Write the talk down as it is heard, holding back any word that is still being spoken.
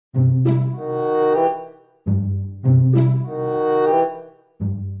Hello,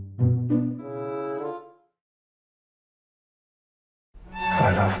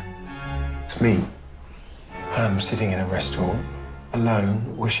 love. It's me. I'm sitting in a restaurant,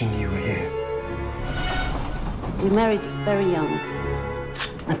 alone, wishing you were here. We married very young,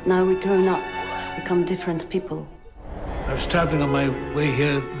 and now we've grown up, become different people. I was traveling on my way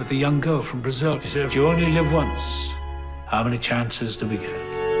here with a young girl from Brazil. She said, "You only live once. How many chances do we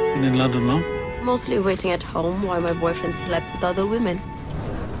get?" Been in London long? Mostly waiting at home while my boyfriend slept with other women.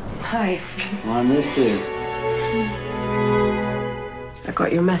 Hi. I missed you. I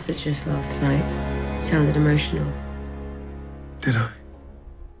got your messages last night. You sounded emotional. Did I?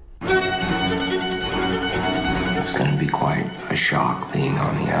 It's gonna be quite a shock being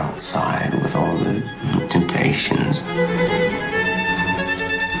on the outside with all the temptations.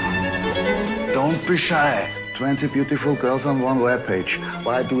 Don't be shy. 20 beautiful girls on one webpage.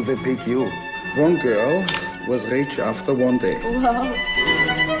 Why do they pick you? One girl was rich after one day. Wow.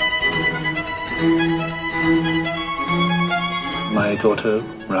 My daughter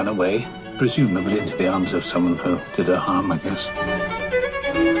ran away, presumably into the arms of someone who did her harm, I guess.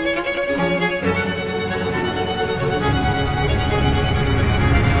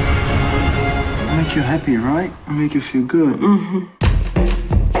 Make you happy, right? Make you feel good. Mm-hmm.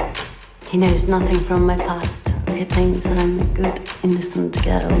 He knows nothing from my past. He thinks I'm a good, innocent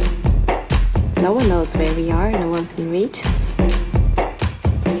girl. No one knows where we are. No one can reach us.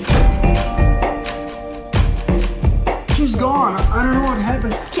 She's gone. I don't know what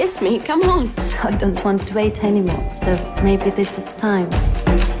happened. Kiss me, come on. I don't want to wait anymore, so maybe this is time.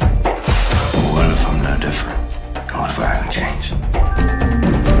 What if I'm no different? What if I haven't changed?